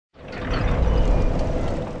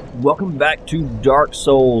Welcome back to Dark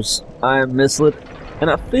Souls. I am Mistled,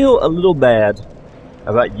 and I feel a little bad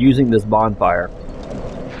about using this bonfire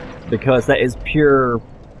because that is pure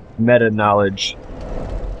meta knowledge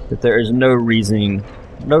that there is no reason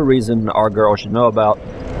our girl should know about.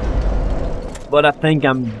 But I think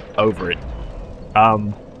I'm over it.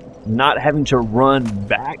 Not having to run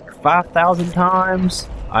back 5,000 times,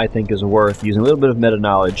 I think, is worth using a little bit of meta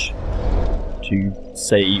knowledge to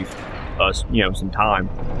save us, some time.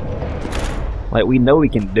 Like, we know we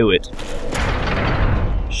can do it.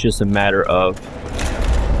 It's just a matter of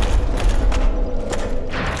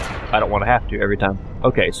I don't want to have to every time.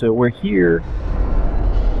 Okay, so we're here.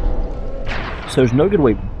 So there's no good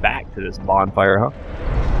way back to this bonfire, huh?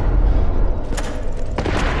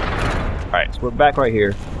 Alright, so we're back right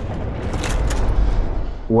here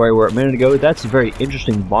where we were a minute ago. That's a very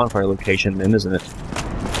interesting bonfire location then, isn't it?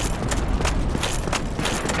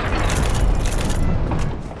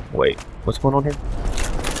 Wait, what's going on here?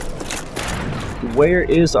 Where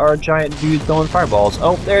is our giant dude throwing fireballs?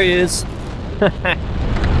 Oh, there he is!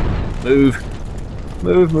 Move.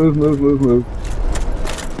 Move, move, move, move, move.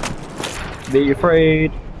 Be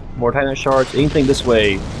afraid. More titanite shards. Anything this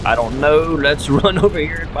way? I don't know. Let's run over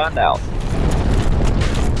here and find out.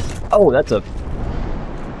 Oh, that's a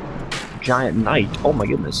giant knight. Oh my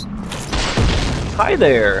goodness. Hi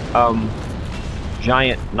there,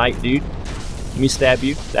 giant knight dude. Let me stab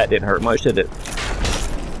you. That didn't hurt much, did it?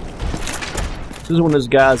 This is one of those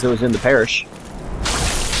guys that was in the parish.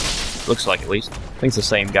 Looks like, at least. I think it's the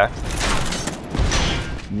same guy.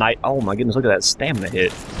 Knight. Oh my goodness, look at that stamina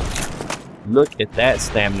hit. Look at that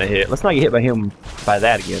stamina hit. Let's not get hit by him by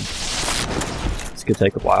that again. This could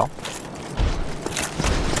take a while.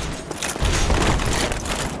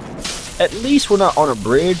 At least we're not on a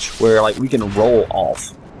bridge where, like, we can roll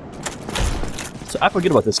off. So I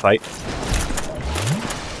forget about this fight.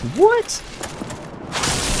 What?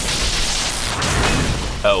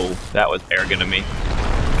 Oh, that was arrogant of me.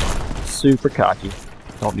 Super cocky.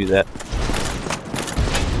 Don't do that.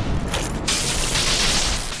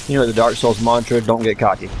 You know the Dark Souls mantra, don't get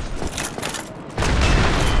cocky.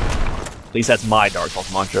 At least that's my Dark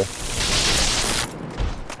Souls mantra.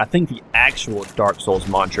 I think the actual Dark Souls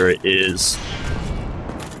mantra is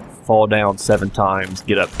fall down 7 times,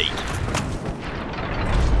 get up 8.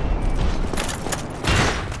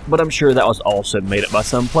 But I'm sure that was also made up by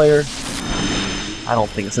some player. I don't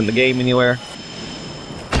think it's in the game anywhere.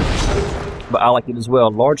 But I like it as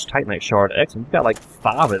well. Large titanite shard. Excellent. We've got like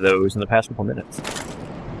 5 of those in the past couple minutes.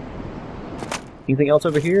 Anything else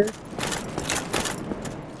over here?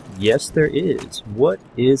 Yes, there is. What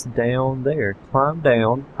is down there? Climb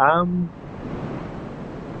down.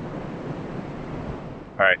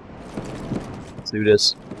 Alright. Let's do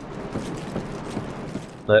this.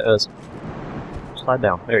 Let us slide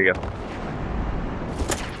down. There you go.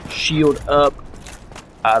 Shield up.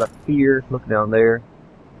 Out of fear. Look down there.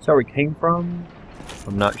 That's where we came from?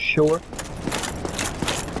 I'm not sure.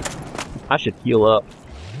 I should heal up.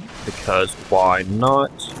 Because why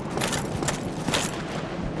not?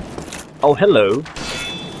 Oh, hello.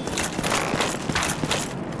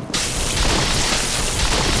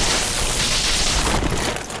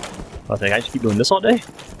 I think I just keep doing this all day?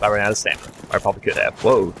 If I ran out of stamina. I probably could have.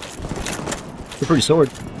 Whoa. It's a pretty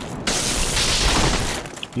sword.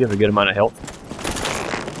 You have a good amount of health.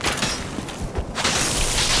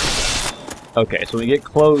 Okay, so when we get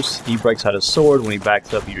close, he breaks out his sword. When he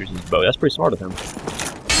backs up, he uses his bow. That's pretty smart of him.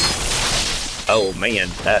 Oh man,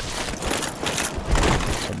 that...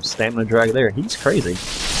 some stamina drag there. He's crazy.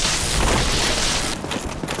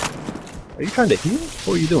 Are you trying to heal?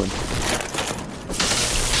 What are you doing?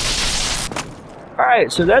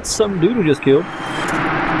 Alright, so that's some dude we just killed.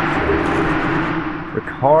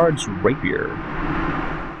 Ricard's Rapier.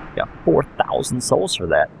 Got 4,000 souls for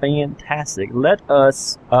that. Fantastic. Let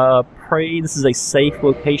us pray this is a safe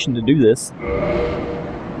location to do this.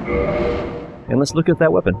 And let's look at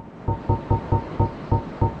that weapon.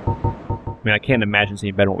 I mean, I can't imagine it's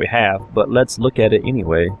any better than what we have, but let's look at it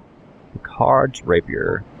anyway. Ricard's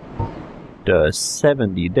Rapier does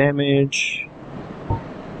 70 damage,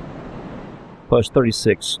 plus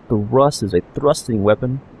 36 thrust, is a thrusting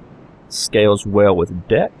weapon, scales well with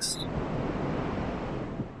dex,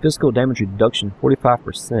 physical damage reduction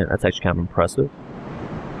 45%, that's actually kind of impressive.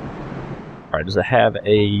 Alright, does it have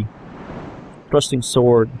a thrusting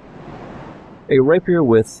sword, a rapier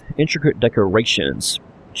with intricate decorations,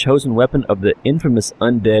 chosen weapon of the infamous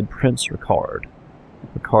undead Prince Ricard.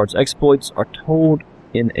 Ricard's exploits are told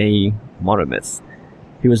in a monomyth.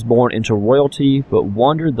 He was born into royalty, but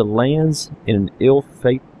wandered the lands in a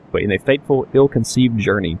fateful, ill-conceived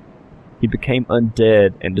journey. He became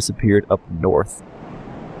undead and disappeared up north.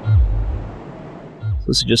 So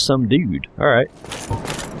this is just some dude. Alright.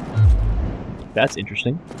 That's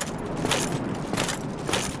interesting.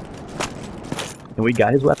 And we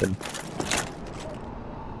got his weapon.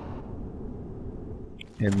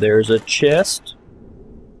 And there's a chest.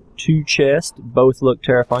 2 chests. Both look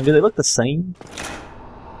terrifying. Do they look the same?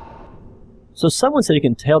 So someone said you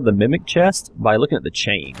can tell the mimic chest by looking at the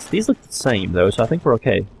chains. These look the same though, so I think we're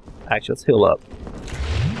okay. Actually, let's heal up.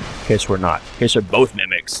 In case we're not. In case they're both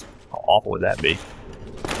mimics. How awful would that be?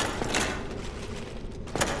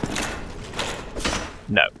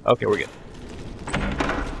 No. Okay, we're good.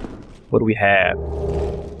 What do we have?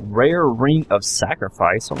 Rare Ring of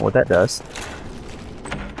Sacrifice. I don't know what that does.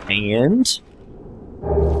 And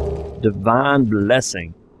Divine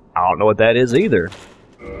Blessing. I don't know what that is either.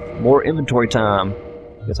 More inventory time.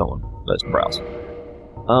 Guess on. Let's browse.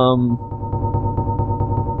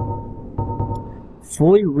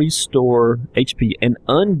 Fully restore HP and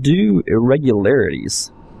undo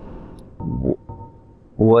irregularities.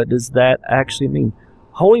 What does that actually mean?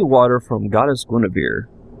 Holy water from Goddess Guinevere.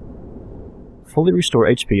 Fully restore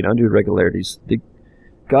HP and undo irregularities. The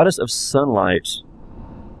Goddess of Sunlight,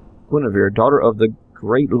 Guinevere, daughter of the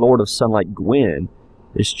great Lord of Sunlight, Gwyn,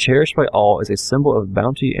 is cherished by all as a symbol of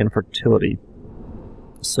bounty and fertility.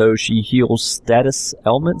 So she heals status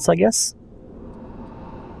ailments, I guess?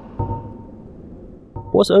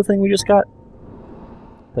 What's the other thing we just got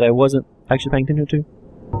that I wasn't actually paying attention to?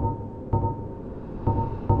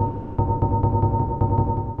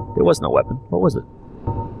 It wasn't a weapon. What was it?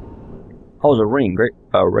 Oh, it was a ring. Great,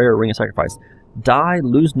 rare ring of sacrifice. Die,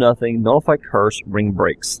 lose nothing, nullify curse, ring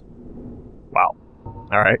breaks. Wow.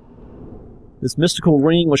 Alright. This mystical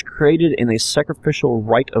ring was created in a sacrificial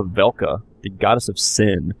rite of Velka, the goddess of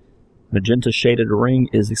sin. Magenta shaded ring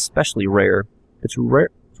is especially rare. Its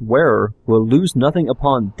wearer will lose nothing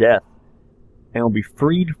upon death and will be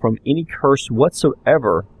freed from any curse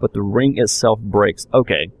whatsoever, but the ring itself breaks.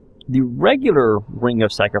 Okay. The regular ring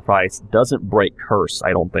of sacrifice doesn't break curse,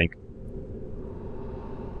 I don't think.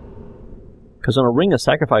 Because on a ring of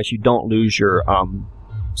sacrifice, you don't lose your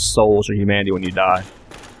souls or humanity when you die.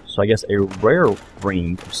 So I guess a rare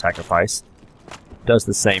ring of sacrifice does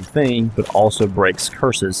the same thing, but also breaks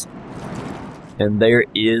curses. And there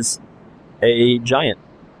is a giant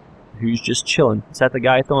who's just chilling. Is that the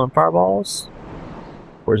guy throwing fireballs?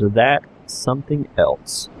 Or is that something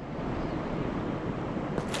else?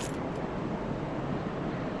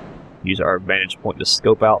 Use our vantage point to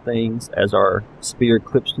scope out things as our spear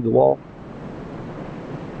clips through the wall.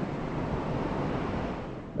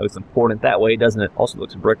 Looks important that way, doesn't it? Also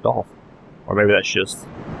looks bricked off. Or maybe that's just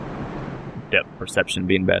depth perception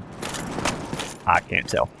being bad. I can't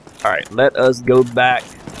tell. Alright, let us go back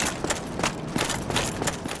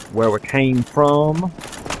where we came from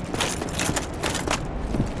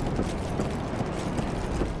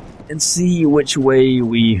and see which way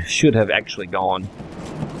we should have actually gone.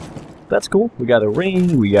 That's cool. We got a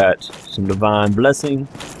ring, we got some divine blessing.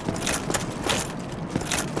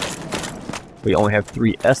 We only have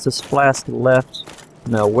 3 Estus flasks left.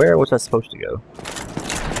 Now, where was I supposed to go?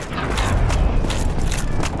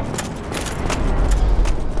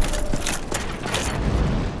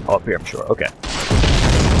 Oh, up here, I'm sure. Okay.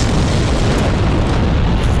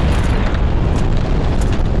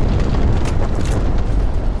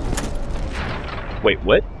 Wait,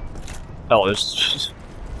 what? Oh, there's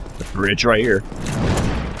a bridge right here.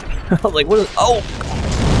 I was like, what is... Oh!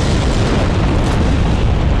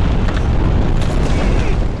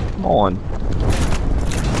 Come on.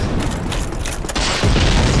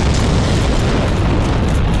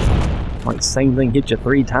 Like, same thing hit you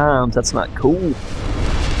 3 times. That's not cool.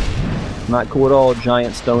 Not cool at all,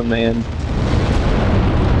 giant stone man.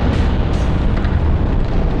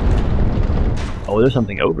 Oh, there's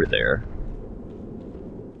something over there.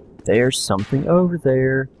 There's something over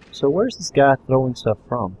there. So where's this guy throwing stuff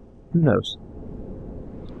from? Who knows?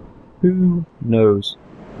 Who knows?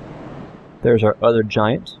 There's our other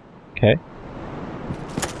giant. Okay.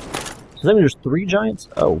 So that means there's 3 giants?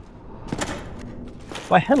 Oh.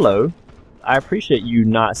 Why, hello. I appreciate you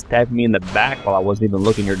not stabbing me in the back while I wasn't even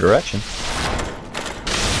looking your direction.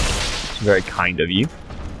 It's very kind of you.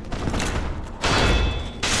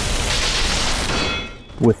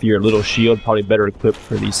 With your little shield, probably better equipped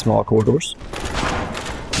for these small corridors.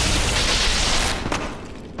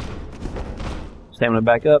 Stamina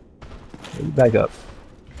back up. Back up.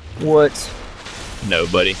 What? No,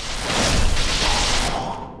 buddy.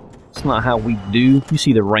 It's not how we do. You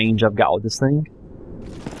see the range I've got with this thing?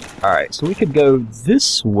 Alright, so we could go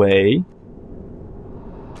this way.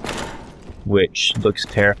 which looks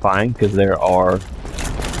terrifying because there are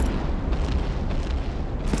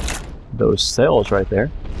those cells right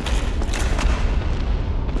there.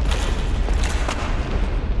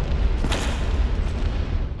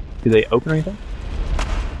 Do they open or anything?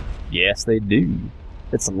 Yes, they do.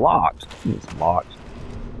 It's locked. It's locked.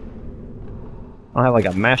 I don't have like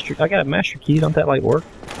a master. I got a master key. Don't that like work?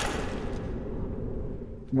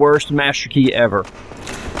 Worst master key ever.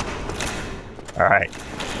 Alright.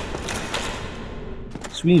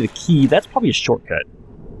 So we need a key. That's probably a shortcut.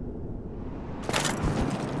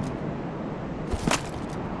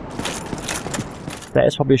 That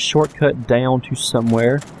is probably a shortcut down to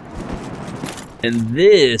somewhere. And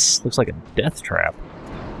this looks like a death trap.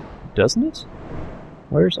 Doesn't it?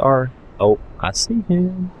 Where's our... Oh, I see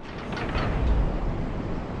him.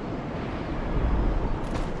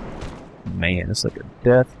 Man, it's like a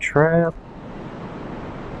death trap.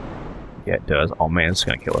 Yeah, it does. Oh man, it's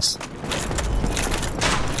gonna kill us.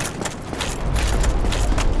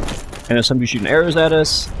 And there's somebody shooting arrows at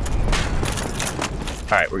us.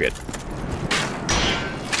 Alright, we're good.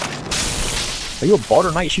 Are you a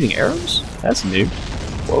Baldur Knight shooting arrows? That's new.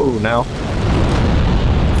 Whoa, now.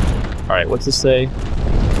 Alright, what's this say?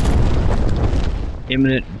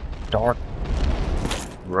 Imminent dark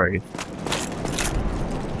wraith.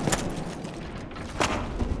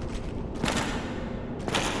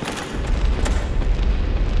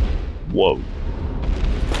 Whoa.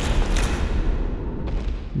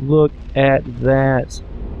 Look at that.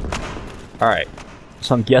 Alright.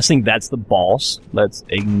 So I'm guessing that's the boss. Let's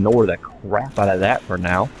ignore the crap out of that for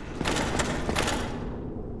now.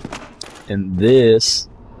 And this...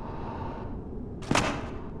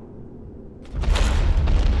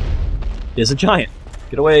 is a giant.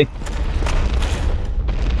 Get away.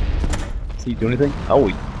 Is he doing anything?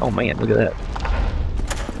 Oh man, look at that.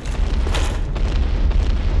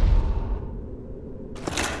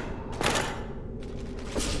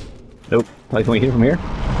 Nope. Like, can we hit it from here?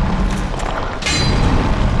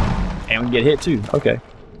 And we can get hit too. Okay.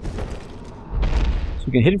 So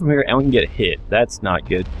we can hit it from here and we can get hit. That's not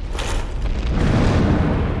good.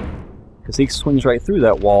 Because he swings right through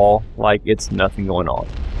that wall like it's nothing going on.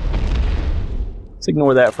 Let's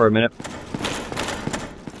ignore that for a minute.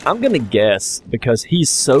 I'm gonna guess, because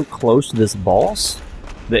he's so close to this boss,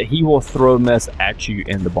 that he will throw mess at you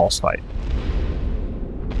in the boss fight.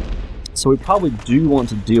 So we probably do want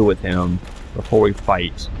to deal with him before we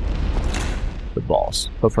fight the boss.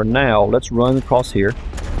 But for now, let's run across here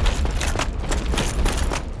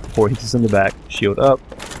before he hits us in the back. Shield up.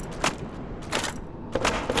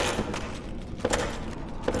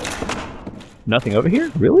 Nothing over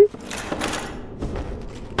here? Really?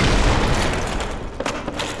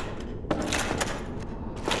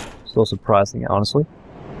 Still surprising, honestly.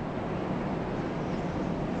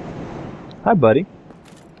 Hi, buddy.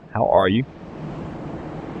 How are you?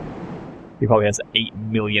 He probably has 8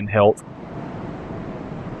 million health.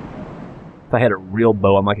 If I had a real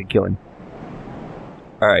bow, I might could kill him.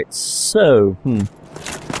 Alright, so,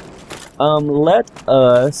 let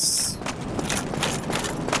us...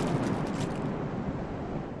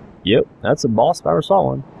 Yep, that's a boss if I ever saw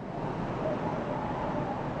one.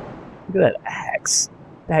 Look at that axe.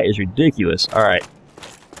 That is ridiculous. Alright.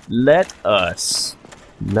 Let us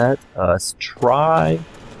try...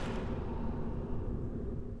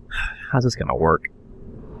 How's this gonna work?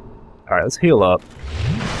 Alright, let's heal up.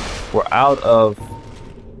 We're out of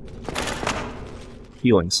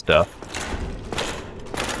healing stuff.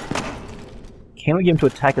 Can we get him to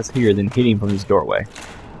attack us here, then hit him from this doorway?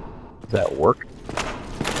 Does that work?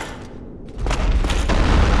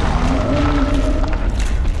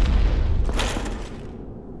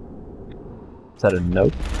 Is that a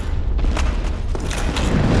nope?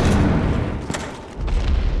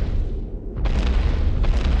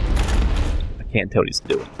 I can't tell what he's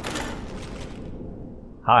doing.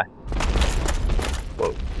 Hi.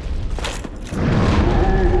 Whoa.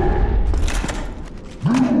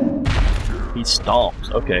 He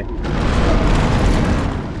stomps, okay.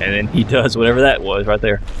 And then he does whatever that was right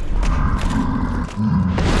there.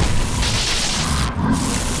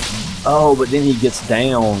 Oh, but then he gets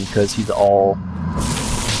down because he's all...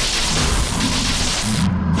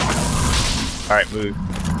 Alright, move.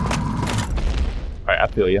 Alright, I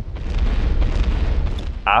feel you.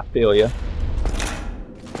 I feel you.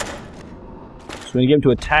 So when you get him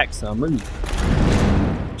to attack some, move.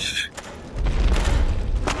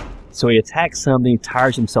 So he attacks something, he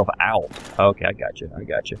tires himself out. Okay, I got you. I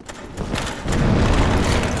got you.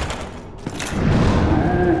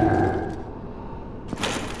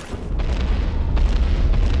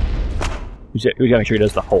 We gotta make sure he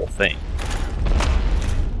does the whole thing.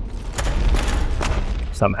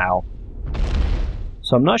 somehow.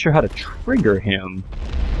 So I'm not sure how to trigger him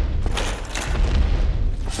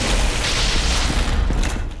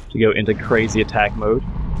to go into crazy attack mode.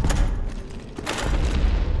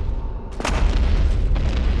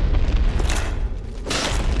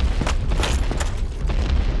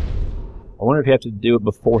 I wonder if you have to do it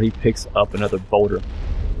before he picks up another boulder.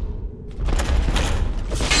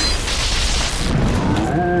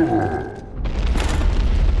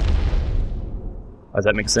 Does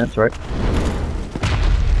that make sense, right?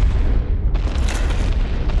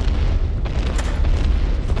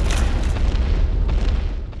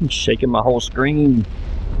 I'm shaking my whole screen.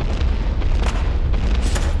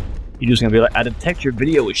 You're just gonna be like, I detect your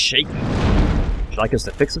video is shaking. Would you like us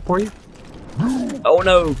to fix it for you? Oh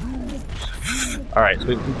no! Alright, so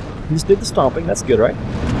we just did the stomping, that's good, right?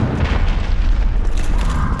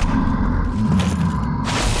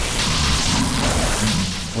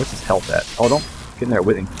 Where's his health at? Oh, don't get in there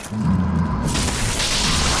with him.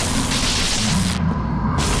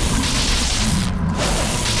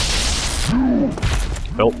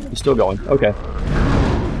 Nope, he's still going. Okay.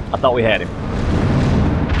 I thought we had him.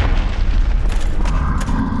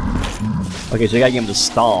 Okay, so you gotta get him to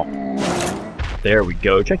stomp. There we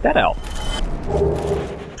go. Check that out.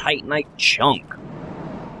 Titanite chunk.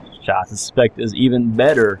 Which I suspect is even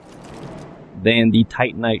better than the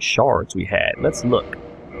Titanite shards we had. Let's look.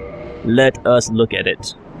 Let us look at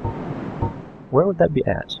it. Where would that be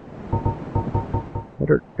at?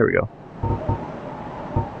 Here we go.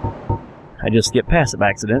 I just skipped past it by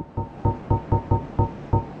accident.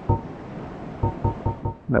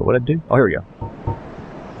 No, what'd I do? Oh, here we go.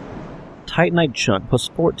 Titanite chunk, plus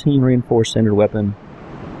 14 reinforced standard weapon.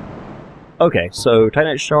 Okay, so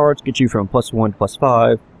Titanite shards get you from +1 to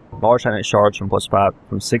 +5. Large Titanite shards from +5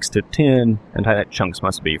 from 6 to 10. And Titanite chunks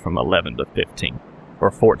must be from 11 to 15. Or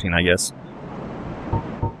 14, I guess.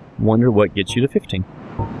 Wonder what gets you to 15.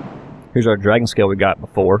 Here's our dragon scale we got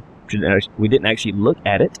before. We didn't actually look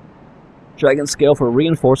at it. Dragon scale for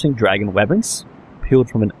reinforcing dragon weapons. Peeled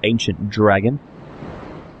from an ancient dragon.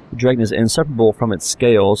 The dragon is inseparable from its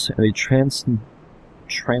scales, and the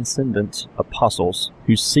transcendent apostles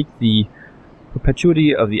who seek the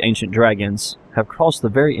perpetuity of the ancient dragons have crossed the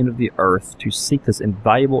very end of the earth to seek this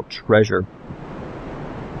invaluable treasure.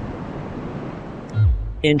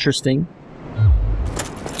 Interesting.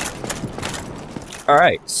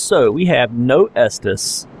 Alright, so we have no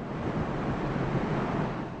Estus.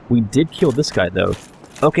 We did kill this guy, though.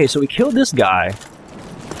 Okay, so we killed this guy.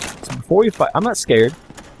 So before we fight, I'm not scared.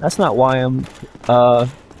 That's not why I'm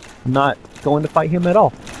not going to fight him at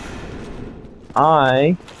all.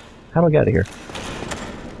 How do I get out of here?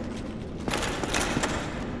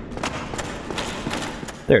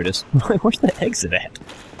 There it is. Where's the exit at?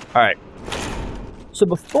 Alright. So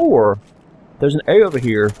before, there's an area over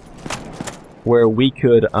here where we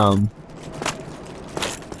could,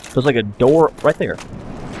 there's like a door right there.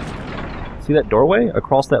 See that doorway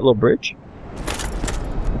across that little bridge?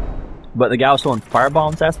 But the guy was throwing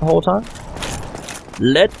firebombs at us the whole time.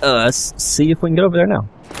 Let us see if we can get over there now.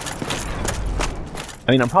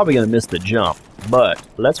 I mean, I'm probably going to miss the jump, but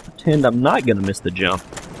let's pretend I'm not going to miss the jump.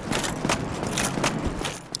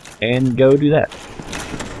 And go do that.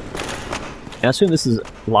 And I assume this is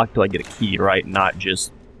locked till I get a key, right? Not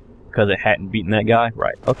just because it hadn't beaten that guy?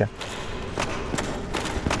 Right, okay.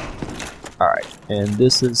 Alright, and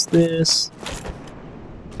this is this.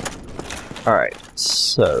 Alright,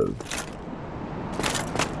 so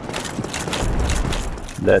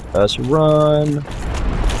let us run.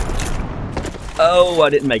 Oh, I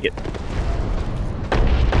didn't make it.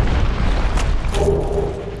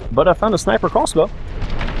 But I found a sniper crossbow.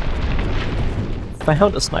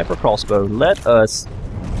 Found a sniper crossbow. Let us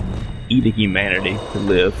eat a humanity to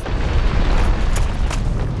live.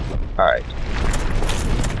 Alright.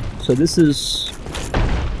 So this is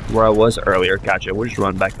where I was earlier. Gotcha. We'll just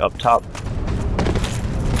run back up top.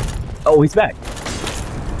 Oh, he's back.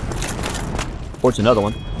 Or it's another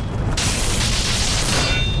one.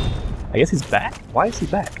 I guess he's back? Why is he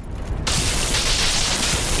back?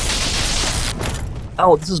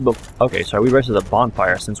 Oh, this is... Okay, sorry. We rested the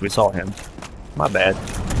bonfire since we saw him. My bad.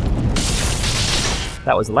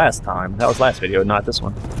 That was last time. That was last video, not this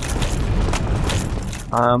one.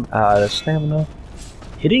 I'm out of stamina.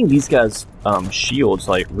 Hitting these guys' shields,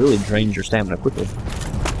 like, really drains your stamina quickly.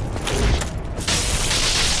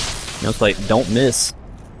 You know, it's like, don't miss.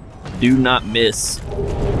 Do not miss.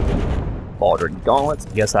 Lodran gauntlets.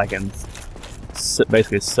 I guess I can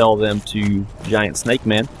basically sell them to Giant Snake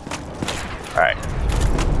Man. Alright.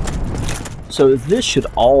 So this should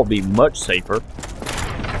all be much safer.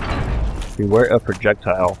 Beware of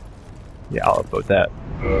projectile. Yeah, I'll upvote that.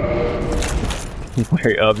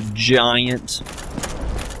 Wary of giant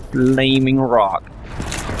flaming rock.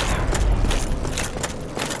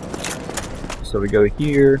 So we go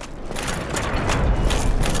here.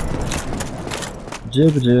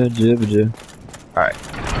 Alright.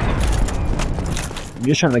 I'm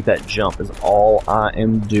just trying to make that jump is all I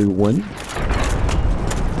am doing.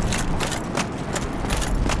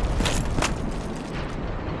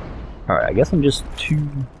 Alright, I guess I'm just too...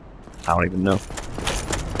 I don't even know.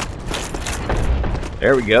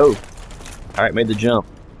 There we go. Alright, made the jump.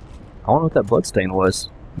 I don't know what that bloodstain was.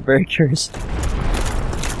 I'm very curious.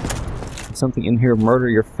 Did something in here murder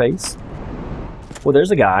your face? Well,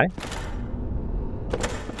 there's a guy.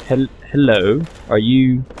 Hello. Are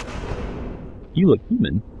you... You look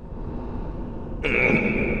human.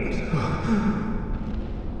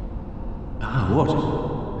 What?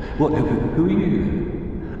 Who are you?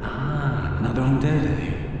 Another undead,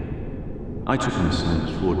 eh? I took my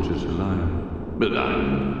son's fortress alone, but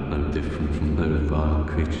I'm no different from those vile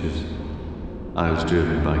creatures. I was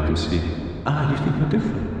driven by conceit. You think you're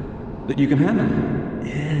different? That you can handle it?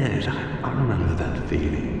 Yes, I remember that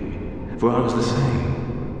feeling. For I was the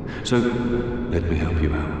same. So, let me help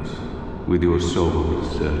you out, with your soul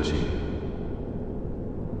searching.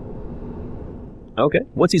 Okay,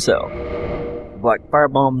 what's he sell? Black fire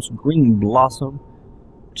bombs, green blossom,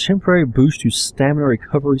 temporary boost to stamina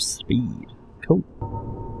recovery speed. Cool.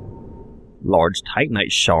 Large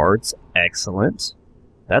titanite shards, excellent.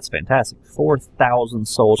 That's fantastic. 4,000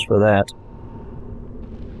 souls for that.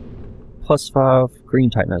 +5 green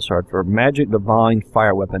titanite shard for magic divine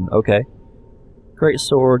fire weapon. Okay. Great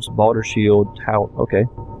swords, balder shield, tout. Okay.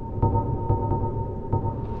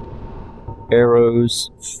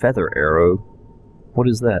 Arrows, feather arrow. What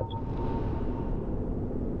is that?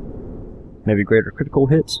 Maybe greater critical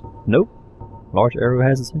hits? Nope. Large arrow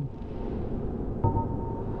has the same.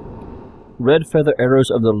 Red feather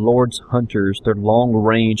arrows of the Lord's hunters. Their long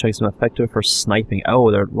range makes them effective for sniping.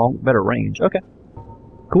 Oh, they're better range. Okay.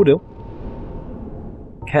 Cool deal.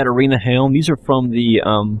 Katarina helm. These are from the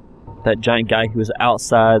that giant guy who was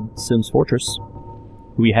outside Sim's fortress,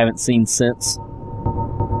 who we haven't seen since.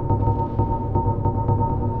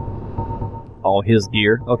 All his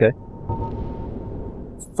gear. Okay.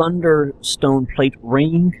 Thunder stone plate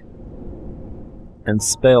ring and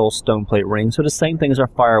spell stone plate ring. So the same thing as our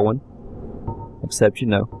fire one, except, you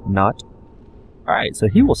know, not. Alright, so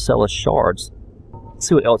he will sell us shards. Let's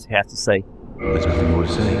see what else he has to say. There's nothing more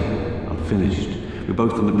to say. I'm finished. We're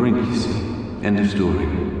both on the brink, you see. End of story.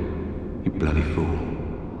 You bloody fool.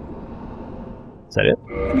 Is that it?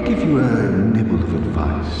 Let me give you a nibble of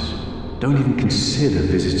advice. Don't even consider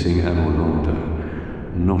visiting Amorlando.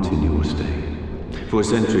 Not in your state. For a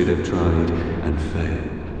century they've tried and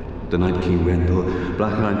failed. The Night King Rendell,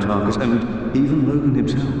 Black-Eyed Tarkus, and even Logan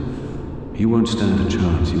himself. He won't stand a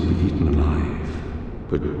chance, he'll be eaten alive.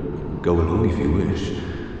 But go along if you wish,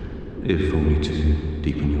 if only to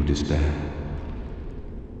deepen your despair.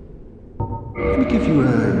 Let me give you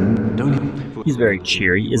a... He's very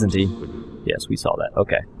cheery, isn't he? Yes, we saw that.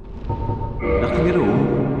 Okay. Nothing at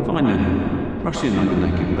all. Fine then. Rush in like a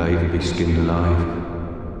naked babe and be skinned alive.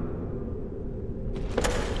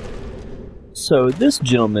 So this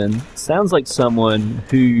gentleman sounds like someone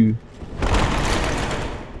who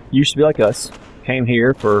used to be like us, came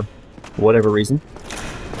here for whatever reason,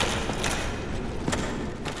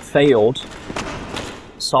 failed,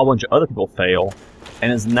 saw a bunch of other people fail,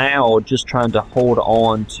 and is now just trying to hold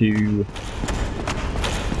on to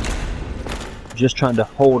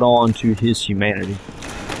his humanity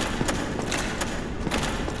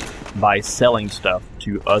by selling stuff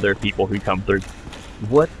to other people who come through.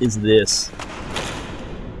 What is this?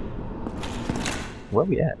 Where are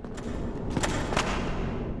we at?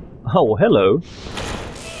 Oh, well, hello.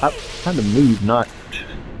 I'm trying to move, not...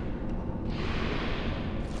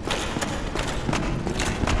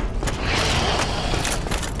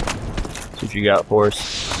 That's what you got for us.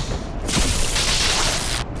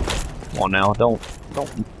 Come on now, don't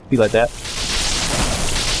be like that.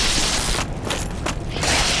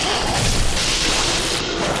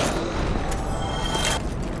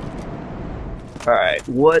 Alright,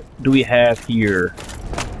 what do we have here?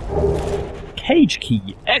 Cage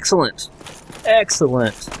key. Excellent.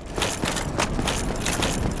 Excellent.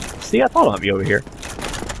 See, I thought it might be over here.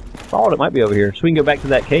 Thought it might be over here. So we can go back to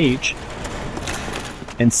that cage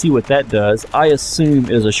and see what that does. I assume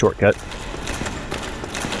it is a shortcut.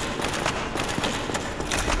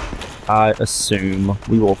 I assume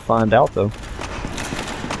we will find out, though.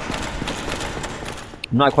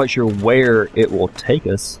 I'm not quite sure where it will take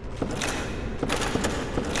us.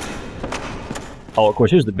 Oh, of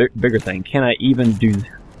course, here's the bigger thing. Can I even do...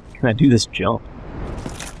 Can I do this jump?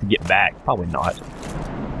 To get back? Probably not.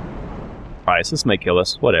 Alright, so this may kill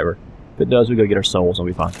us. Whatever. If it does, we go get our souls and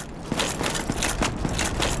we'll be fine.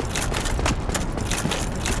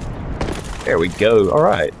 There we go.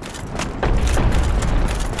 Alright.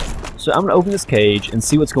 So I'm going to open this cage and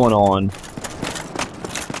see what's going on.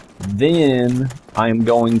 Then I am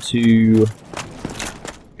going to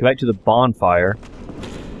go back to the bonfire.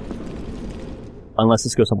 Unless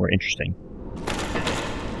let's go somewhere interesting.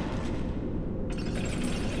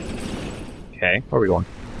 Okay, where are we going?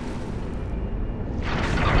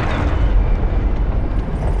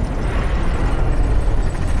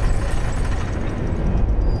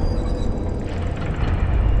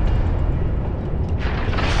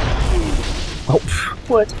 Oh,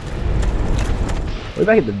 what? We're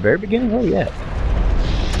back at the very beginning? Where are we at?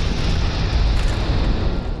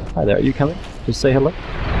 Hi there, are you coming? Just say hello?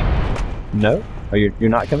 No? Oh, you're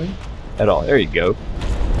not coming? At all. There you go.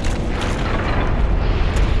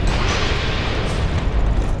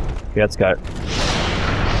 Okay, that's got it.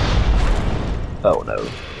 Oh no.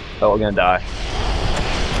 Oh, we're gonna die.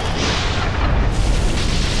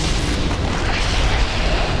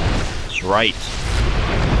 That's right.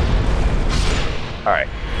 Alright.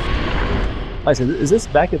 Like I said, is this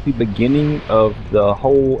back at the beginning of the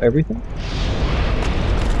whole everything?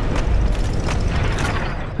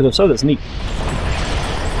 Because if so, that's neat.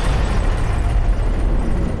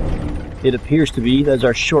 It appears to be. That's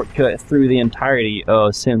our shortcut through the entirety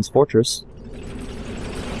of Sin's Fortress.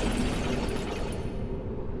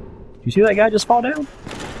 You see that guy just fall down?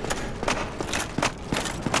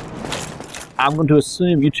 I'm going to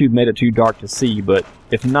assume YouTube made it too dark to see, but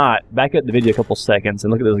if not, back up the video a couple seconds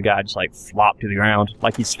and look at this guy just like flop to the ground,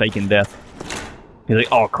 like he's faking death. He's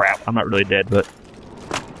like, oh crap, I'm not really dead, but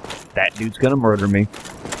that dude's gonna murder me.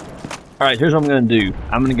 Alright, here's what I'm going to do.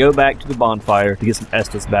 I'm going to go back to the bonfire to get some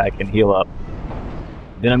Estus back and heal up.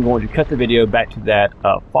 Then I'm going to cut the video back to that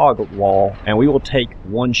fog wall, and we will take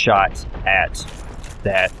one shot at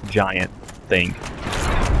that giant thing.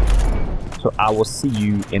 So I will see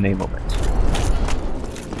you in a moment.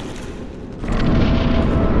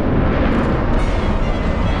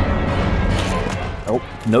 Oh,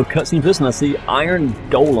 no cutscene for this one. I see Iron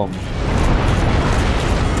Golem.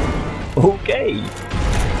 Okay.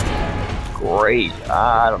 Great.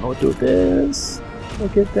 I don't know what to do with this.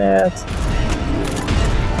 Look at that.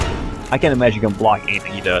 I can't imagine you can block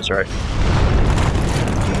anything he does, right?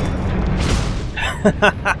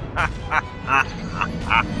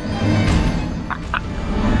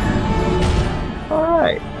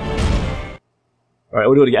 Alright. Alright,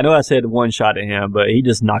 we'll do it again. I know I said one shot at him, but he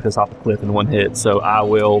just knocked us off the cliff in one hit, so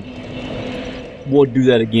we'll do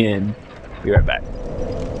that again. Be right back.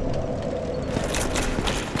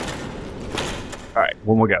 Alright,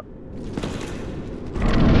 one more go.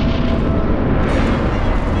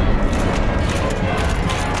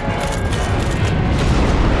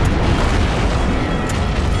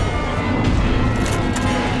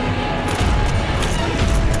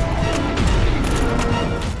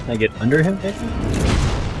 Can I get under him, maybe?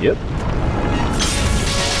 Yep.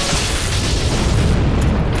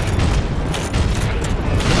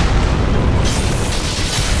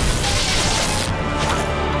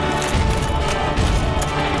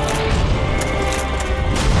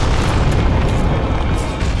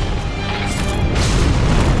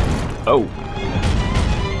 Oh.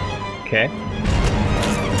 Okay.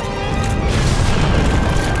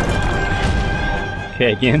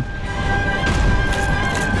 Okay, again.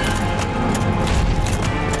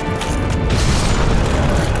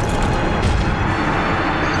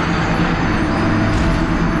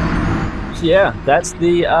 So yeah, that's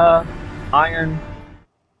the Iron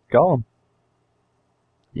Golem.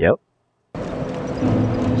 Yep.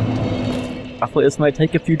 I feel this might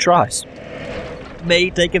take a few tries. May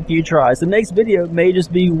take a few tries. The next video may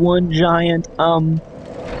just be one giant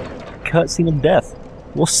cutscene of death.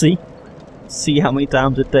 We'll see. See how many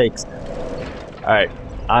times it takes. Alright,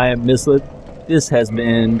 I am Mistled. This has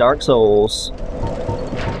been Dark Souls.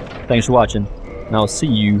 Thanks for watching, and I'll see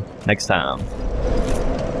you next time.